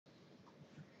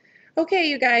Okay,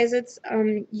 you guys, it's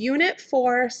Unit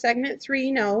 4, Segment 3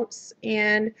 notes,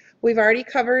 and we've already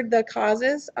covered the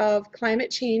causes of climate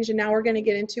change, and now we're going to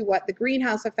get into what the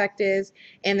greenhouse effect is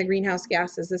and the greenhouse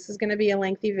gases. This is going to be a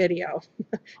lengthy video.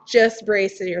 Just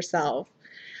brace yourself.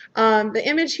 The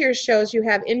image here shows you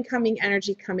have incoming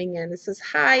energy coming in. This is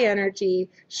high energy,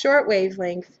 short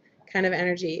wavelength kind of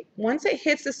energy. Once it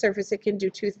hits the surface, it can do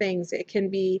two things. It can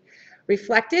be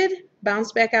reflected,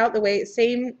 bounce back out the way,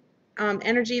 same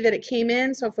energy that it came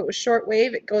in. So if it was short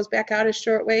wave, it goes back out as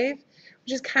short wave,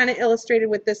 which is kind of illustrated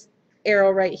with this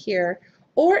arrow right here.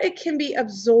 Or it can be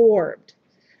absorbed,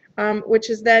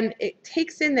 which is then it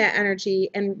takes in that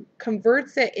energy and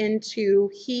converts it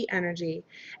into heat energy.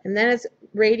 And then it's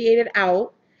radiated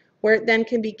out, where it then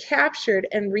can be captured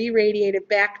and re-radiated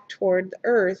back toward the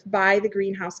earth by the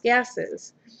greenhouse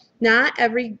gases. Not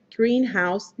every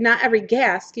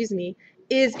gas, excuse me,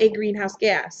 is a greenhouse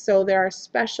gas. So there are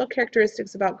special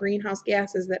characteristics about greenhouse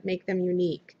gases that make them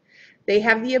unique. They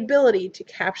have the ability to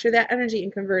capture that energy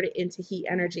and convert it into heat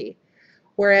energy.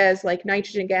 Whereas like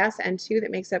nitrogen gas, N2,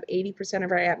 that makes up 80%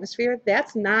 of our atmosphere,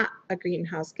 that's not a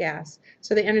greenhouse gas.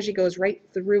 So the energy goes right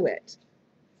through it.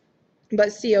 But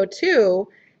CO2,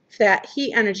 if that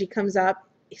heat energy comes up,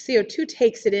 CO2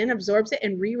 takes it in, absorbs it,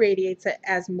 and re-radiates it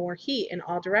as more heat in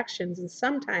all directions. And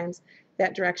sometimes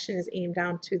that direction is aimed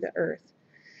down to the earth.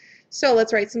 So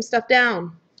let's write some stuff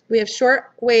down. We have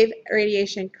short wave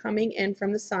radiation coming in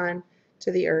from the sun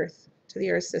to the earth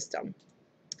system.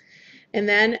 And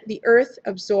then the earth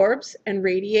absorbs and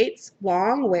radiates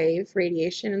long wave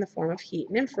radiation in the form of heat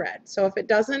and infrared. So if it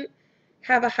doesn't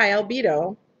have a high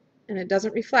albedo and it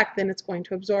doesn't reflect, then it's going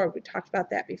to absorb. We talked about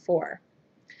that before.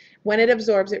 When it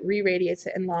absorbs, it re-radiates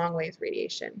it in long wave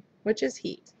radiation, which is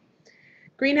heat.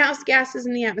 Greenhouse gases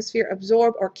in the atmosphere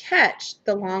absorb or catch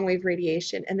the long wave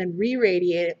radiation and then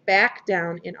re-radiate it back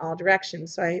down in all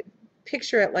directions. So I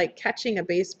picture it like catching a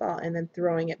baseball and then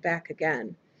throwing it back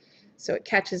again. So it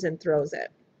catches and throws it.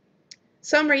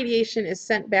 Some radiation is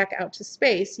sent back out to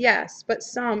space, yes, but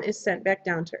some is sent back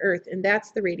down to Earth, and that's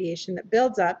the radiation that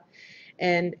builds up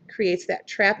and creates that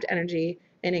trapped energy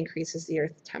and increases the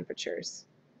Earth temperatures.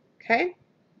 Okay?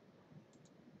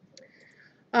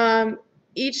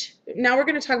 Now we're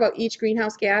going to talk about each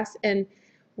greenhouse gas, and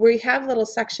we have little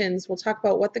sections. We'll talk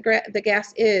about what the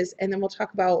gas is, and then we'll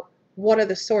talk about what are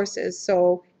the sources.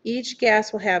 So each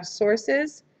gas will have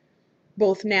sources,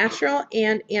 both natural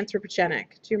and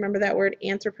anthropogenic. Do you remember that word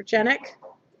anthropogenic?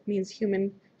 It means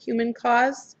human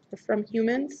caused or from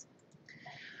humans.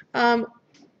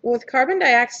 With carbon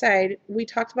dioxide, we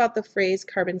talked about the phrase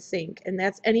carbon sink, and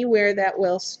that's anywhere that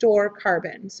will store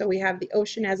carbon. So we have the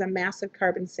ocean as a massive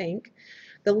carbon sink.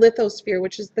 The lithosphere,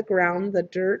 which is the ground, the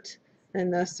dirt,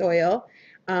 and the soil,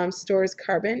 stores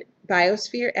carbon.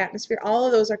 Biosphere, atmosphere, all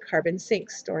of those are carbon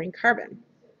sinks storing carbon.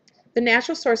 The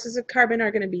natural sources of carbon are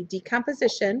going to be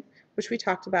decomposition, which we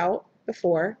talked about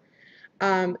before.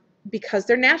 Because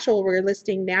they're natural, we're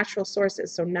listing natural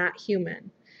sources, so not human.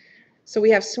 So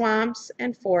we have swamps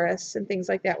and forests and things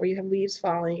like that where you have leaves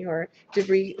falling or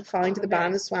debris falling to the bottom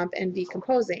of the swamp and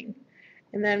decomposing.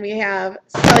 And then we have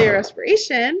cellular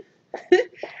respiration.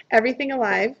 Everything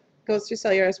alive goes through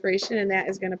cellular respiration, and that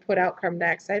is going to put out carbon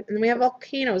dioxide. And then we have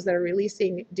volcanoes that are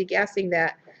releasing, degassing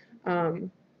that,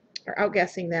 or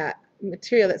outgassing that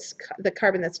material, that's the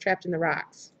carbon that's trapped in the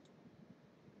rocks.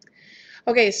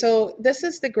 Okay, so this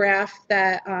is the graph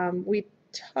that we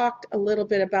talked a little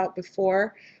bit about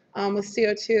before with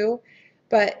CO2,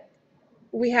 but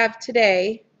we have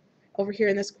today over here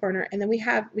in this corner, and then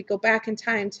we go back in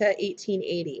time to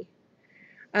 1880.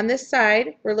 On this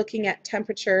side, we're looking at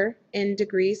temperature in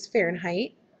degrees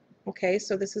Fahrenheit. Okay,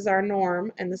 so this is our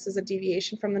norm, and this is a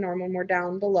deviation from the norm. When we're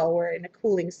down below, we're in a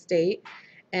cooling state,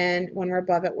 and when we're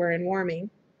above it, we're in warming.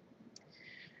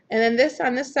 And then this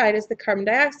on this side is the carbon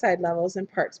dioxide levels in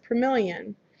parts per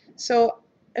million. So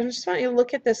I just want you to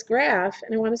look at this graph,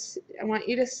 and I want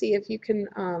you to see if you can,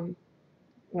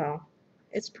 well,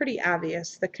 it's pretty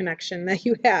obvious the connection that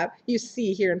you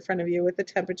see here in front of you with the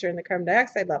temperature and the carbon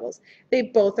dioxide levels. They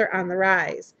both are on the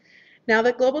rise. Now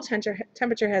the global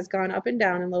temperature has gone up and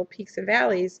down in little peaks and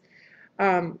valleys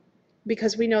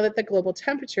because we know that the global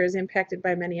temperature is impacted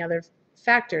by many other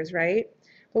factors, right?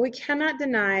 But we cannot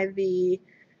deny the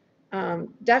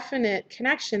definite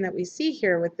connection that we see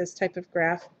here with this type of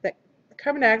graph, that the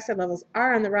carbon dioxide levels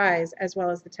are on the rise as well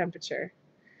as the temperature,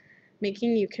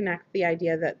 making you connect the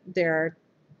idea that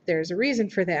there's a reason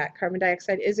for that. Carbon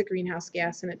dioxide is a greenhouse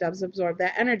gas, and it does absorb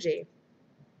that energy.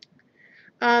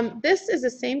 This is the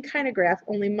same kind of graph,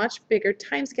 only much bigger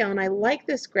time scale, and I like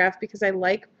this graph because I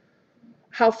like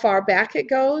how far back it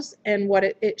goes and what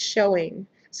it's showing.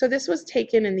 So this was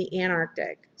taken in the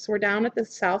Antarctic. So we're down at the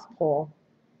South Pole.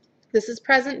 This is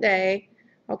present day,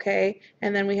 okay,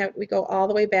 and then we go all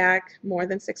the way back more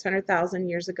than 600,000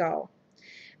 years ago.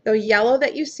 The yellow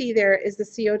that you see there is the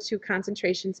CO2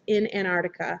 concentrations in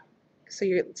Antarctica. So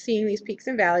you're seeing these peaks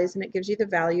and valleys, and it gives you the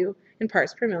value in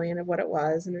parts per million of what it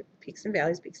was, and peaks and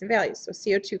valleys, peaks and valleys. So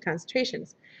CO2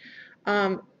 concentrations.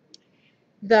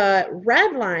 The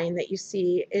red line that you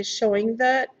see is showing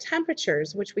the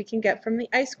temperatures, which we can get from the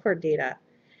ice core data.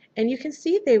 And you can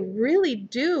see they really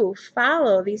do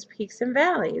follow these peaks and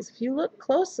valleys. If you look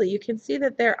closely, you can see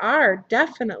that there are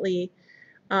definitely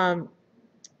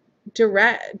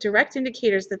direct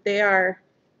indicators that they are,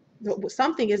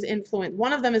 something is influenced,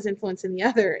 one of them is influencing the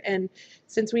other. And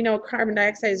since we know carbon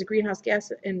dioxide is a greenhouse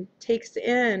gas and takes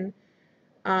in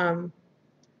and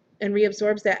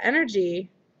reabsorbs that energy,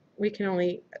 we can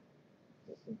only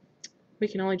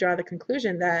draw the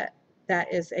conclusion that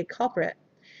that is a culprit.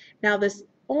 Now this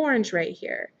orange right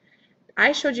here,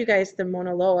 I showed you guys the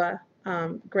Mauna Loa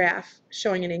graph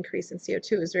showing an increase in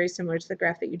CO2. It was very similar to the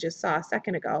graph that you just saw a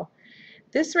second ago.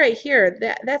 This right here,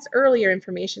 that's earlier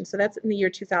information, so that's in the year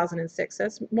 2006.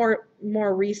 That's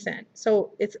more recent.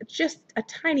 So it's just a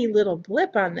tiny little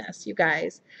blip on this, you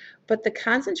guys. But the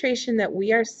concentration that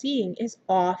we are seeing is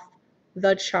off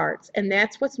the charts, and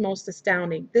that's what's most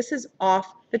astounding. This is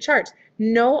off the charts.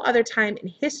 No other time in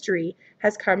history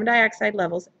has carbon dioxide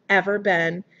levels ever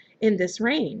been in this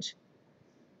range.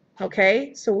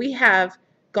 Okay, so we have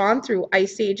gone through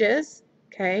ice ages,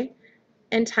 okay,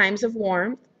 and times of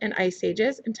warmth, and ice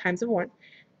ages and times of warmth.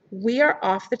 We are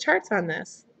off the charts on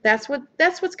this. That's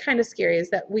what's kind of scary, is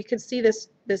that we could see this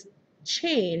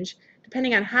change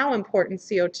depending on how important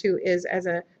CO2 is as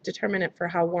a determinant for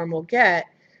how warm we'll get.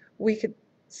 We could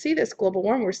see this global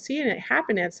warming. We're seeing it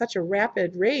happen at such a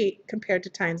rapid rate compared to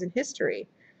times in history.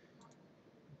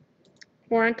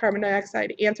 More on carbon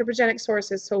dioxide. Anthropogenic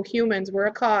sources, so humans, we're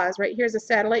a cause. Right here's a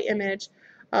satellite image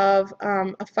of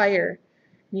a fire.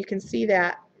 You can see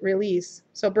that release.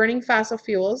 So burning fossil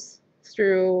fuels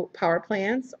through power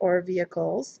plants or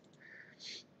vehicles.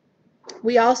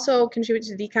 We also contribute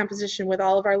to decomposition with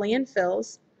all of our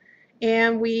landfills,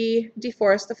 and we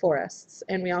deforest the forests,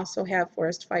 and we also have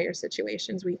forest fire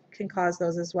situations. We can cause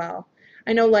those as well.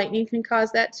 I know lightning can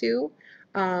cause that too,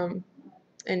 and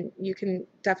you can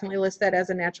definitely list that as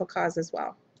a natural cause as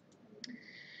well.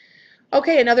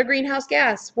 Okay, another greenhouse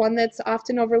gas, one that's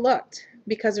often overlooked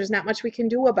because there's not much we can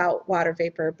do about water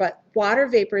vapor, but water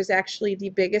vapor is actually the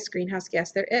biggest greenhouse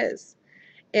gas there is.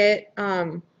 It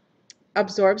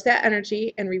absorbs that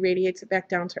energy and re-radiates it back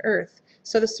down to Earth.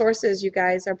 So the sources, you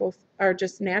guys, are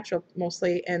just natural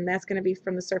mostly, and that's going to be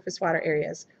from the surface water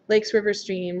areas, lakes, rivers,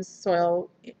 streams, soil,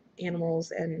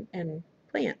 animals, and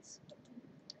plants.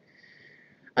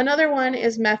 Another one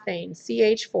is methane,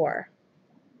 CH4.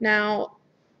 Now,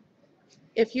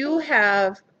 if you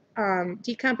have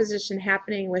decomposition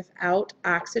happening without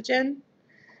oxygen,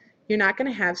 you're not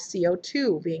going to have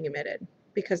CO2 being emitted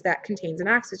because that contains an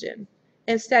oxygen.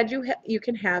 Instead, you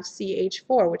can have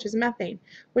CH4, which is methane,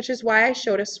 which is why I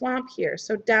showed a swamp here.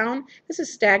 So down, this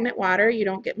is stagnant water. You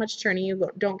don't get much churning. You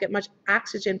don't get much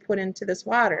oxygen put into this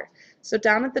water. So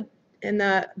down at in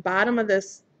the bottom of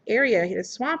this area,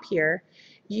 this swamp here,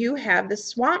 you have the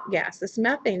swamp gas, this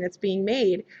methane that's being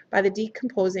made by the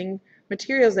decomposing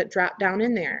materials that drop down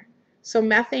in there. So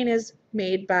methane is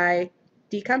made by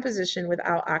decomposition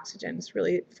without oxygen. It's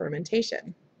really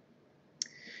fermentation.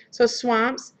 So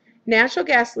swamps, natural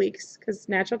gas leaks, because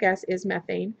natural gas is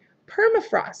methane,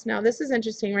 permafrost. Now this is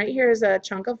interesting. Right here is a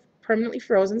chunk of permanently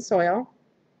frozen soil.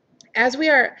 As we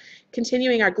are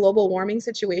continuing our global warming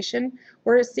situation,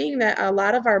 we're seeing that a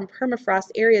lot of our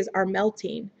permafrost areas are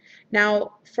melting.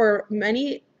 Now, for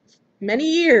many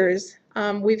years,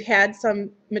 we've had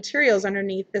some materials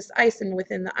underneath this ice and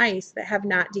within the ice that have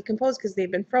not decomposed because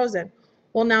they've been frozen.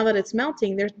 Well, now that it's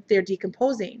melting, they're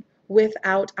decomposing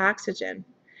without oxygen.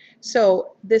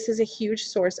 So this is a huge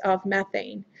source of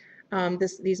methane,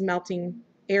 these melting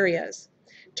areas.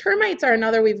 Termites are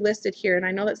another we've listed here, and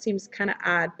I know that seems kind of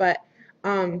odd, but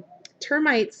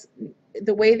termites,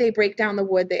 the way they break down the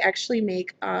wood, they actually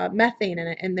make methane in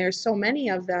it, and there's so many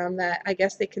of them that I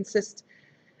guess the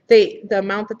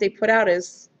amount that they put out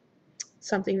is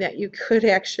something that you could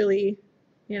actually,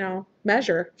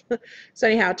 measure. So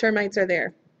anyhow, termites are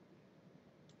there.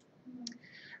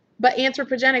 But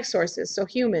anthropogenic sources, so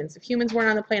humans. If humans weren't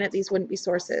on the planet, these wouldn't be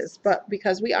sources. But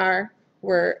because we are,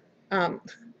 we're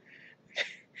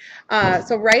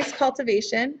so rice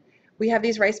cultivation, we have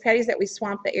these rice paddies that we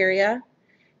swamp the area,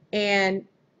 and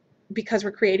because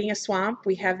we're creating a swamp,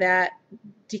 we have that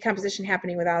decomposition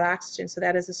happening without oxygen, so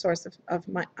that is a source of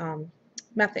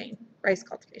methane, rice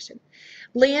cultivation.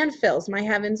 Landfills, my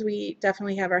heavens, we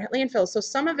definitely have our landfills. So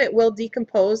some of it will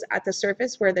decompose at the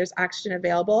surface where there's oxygen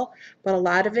available, but a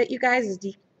lot of it, you guys, is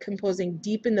decomposing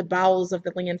deep in the bowels of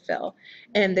the landfill,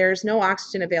 and there's no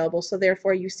oxygen available, so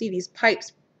therefore you see these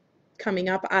pipes coming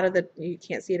up out of the, you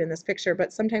can't see it in this picture,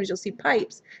 but sometimes you'll see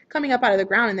pipes coming up out of the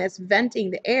ground, and that's venting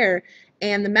the air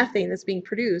and the methane that's being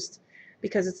produced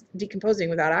because it's decomposing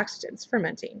without oxygen. It's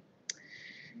fermenting.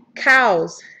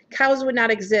 Cows. Cows would not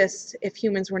exist if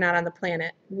humans were not on the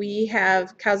planet. We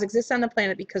have, cows exist on the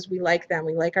planet because we like them.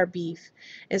 We like our beef.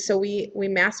 And so we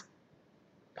mass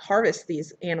harvest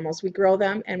these animals. We grow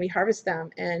them and we harvest them.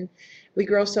 And we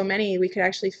grow so many, we could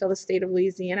actually fill the state of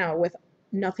Louisiana with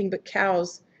nothing but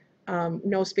cows,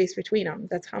 no space between them.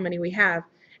 That's how many we have.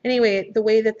 Anyway, the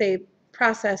way that they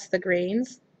process the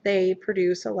grains, they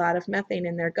produce a lot of methane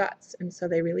in their guts, and so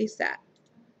they release that.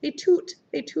 They toot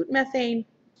methane.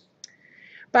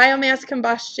 Biomass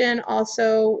combustion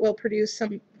also will produce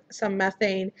some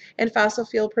methane, and fossil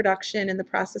fuel production in the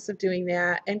process of doing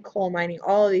that, and coal mining.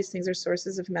 All of these things are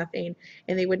sources of methane,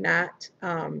 and they would not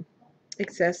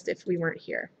exist if we weren't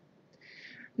here.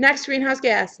 Next, greenhouse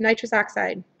gas, nitrous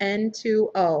oxide,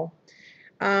 N2O.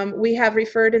 We have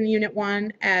referred in Unit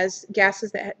 1 as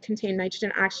gases that contain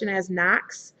nitrogen oxygen as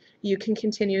NOx. You can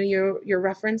continue your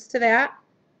reference to that.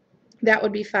 That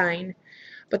would be fine.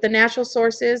 But the natural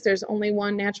sources, there's only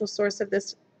one natural source of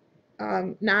this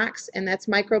NOx, and that's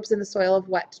microbes in the soil of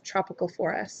wet tropical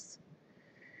forests.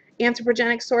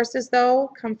 Anthropogenic sources,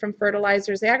 though, come from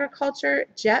fertilizers, agriculture,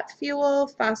 jet fuel,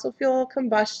 fossil fuel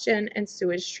combustion, and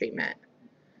sewage treatment.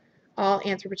 All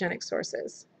anthropogenic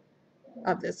sources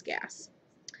of this gas.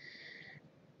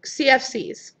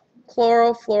 CFCs,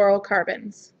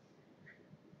 chlorofluorocarbons.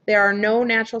 There are no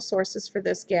natural sources for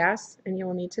this gas, and you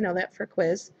will need to know that for a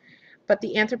quiz. But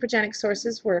the anthropogenic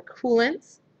sources were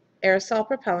coolants, aerosol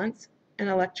propellants, and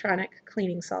electronic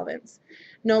cleaning solvents.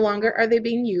 No longer are they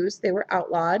being used. They were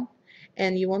outlawed,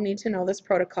 and you will need to know this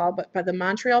protocol, but the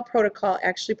Montreal Protocol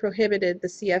actually prohibited the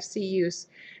CFC use,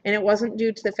 and it wasn't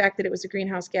due to the fact that it was a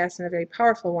greenhouse gas and a very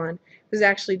powerful one. It was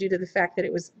actually due to the fact that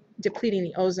it was depleting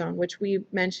the ozone, which we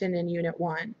mentioned in Unit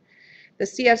 1. The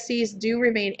CFCs do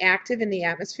remain active in the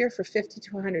atmosphere for 50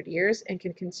 to 100 years and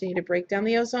can continue to break down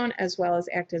the ozone as well as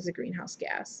act as a greenhouse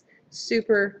gas.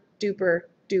 Super duper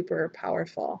duper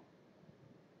powerful.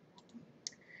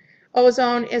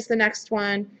 Ozone is the next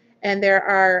one, and there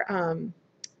are,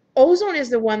 ozone is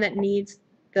the one that needs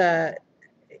the,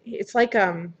 it's like,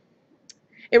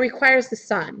 it requires the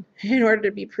sun in order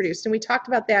to be produced, and we talked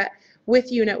about that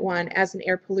with Unit 1 as an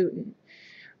air pollutant.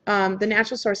 The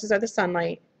natural sources are the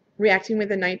sunlight, reacting with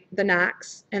the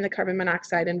NOx and the carbon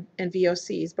monoxide and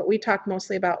VOCs, but we talked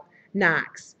mostly about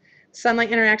NOx. Sunlight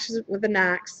interacts with the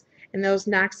NOx, and those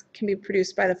NOx can be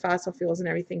produced by the fossil fuels and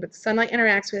everything, but the sunlight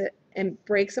interacts with it and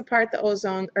breaks apart the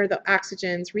ozone, or the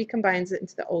oxygens, recombines it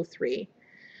into the O3.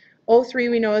 O3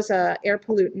 we know is an air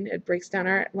pollutant. It breaks down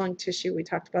our lung tissue. We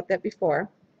talked about that before.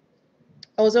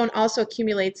 Ozone also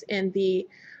accumulates in the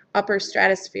upper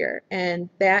stratosphere, and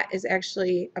that is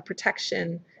actually a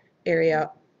protection area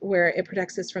where it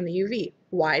protects us from the UV.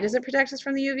 Why does it protect us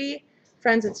from the UV?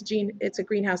 Friends, it's a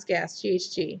greenhouse gas,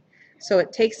 GHG. So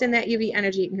it takes in that UV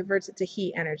energy and converts it to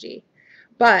heat energy.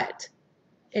 But,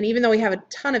 and even though we have a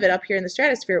ton of it up here in the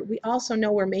stratosphere, we also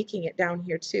know we're making it down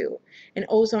here too. And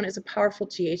ozone is a powerful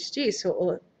GHG, so it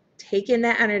will take in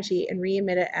that energy and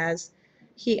re-emit it as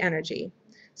heat energy.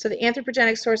 So the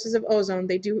anthropogenic sources of ozone,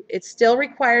 it still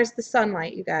requires the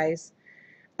sunlight, you guys.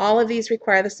 All of these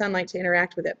require the sunlight to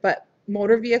interact with it, but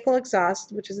motor vehicle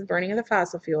exhaust, which is the burning of the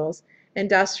fossil fuels,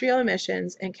 industrial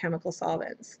emissions, and chemical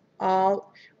solvents.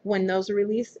 All, when those are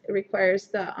released, it requires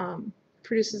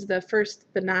produces the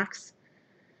NOx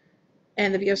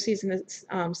and the VOCs and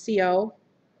the CO.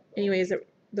 Anyways,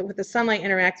 with the sunlight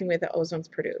interacting with it, ozone's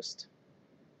produced.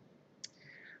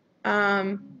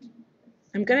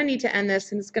 I'm going to need to end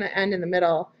this, and it's going to end in the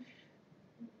middle,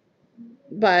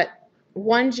 but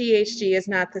one GHG is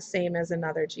not the same as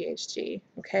another GHG.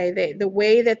 Okay, the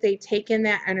way that they take in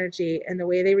that energy and the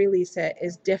way they release it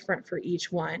is different for each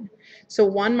one. So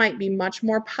one might be much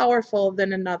more powerful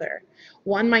than another.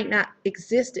 One might not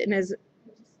exist in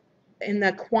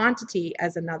the quantity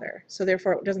as another, so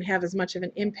therefore it doesn't have as much of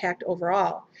an impact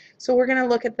overall. So we're going to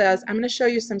look at this. I'm going to show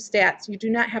you some stats. You do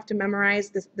not have to memorize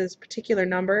this particular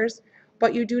numbers,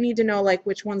 but you do need to know like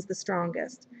which one's the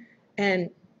strongest. And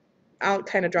I'll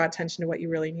kind of draw attention to what you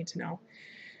really need to know.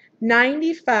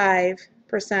 95%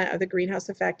 of the greenhouse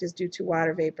effect is due to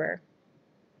water vapor.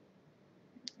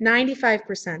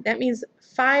 95%. That means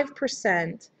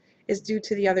 5% is due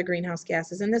to the other greenhouse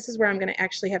gases. And this is where I'm going to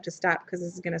actually have to stop because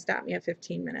this is going to stop me at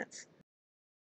 15 minutes.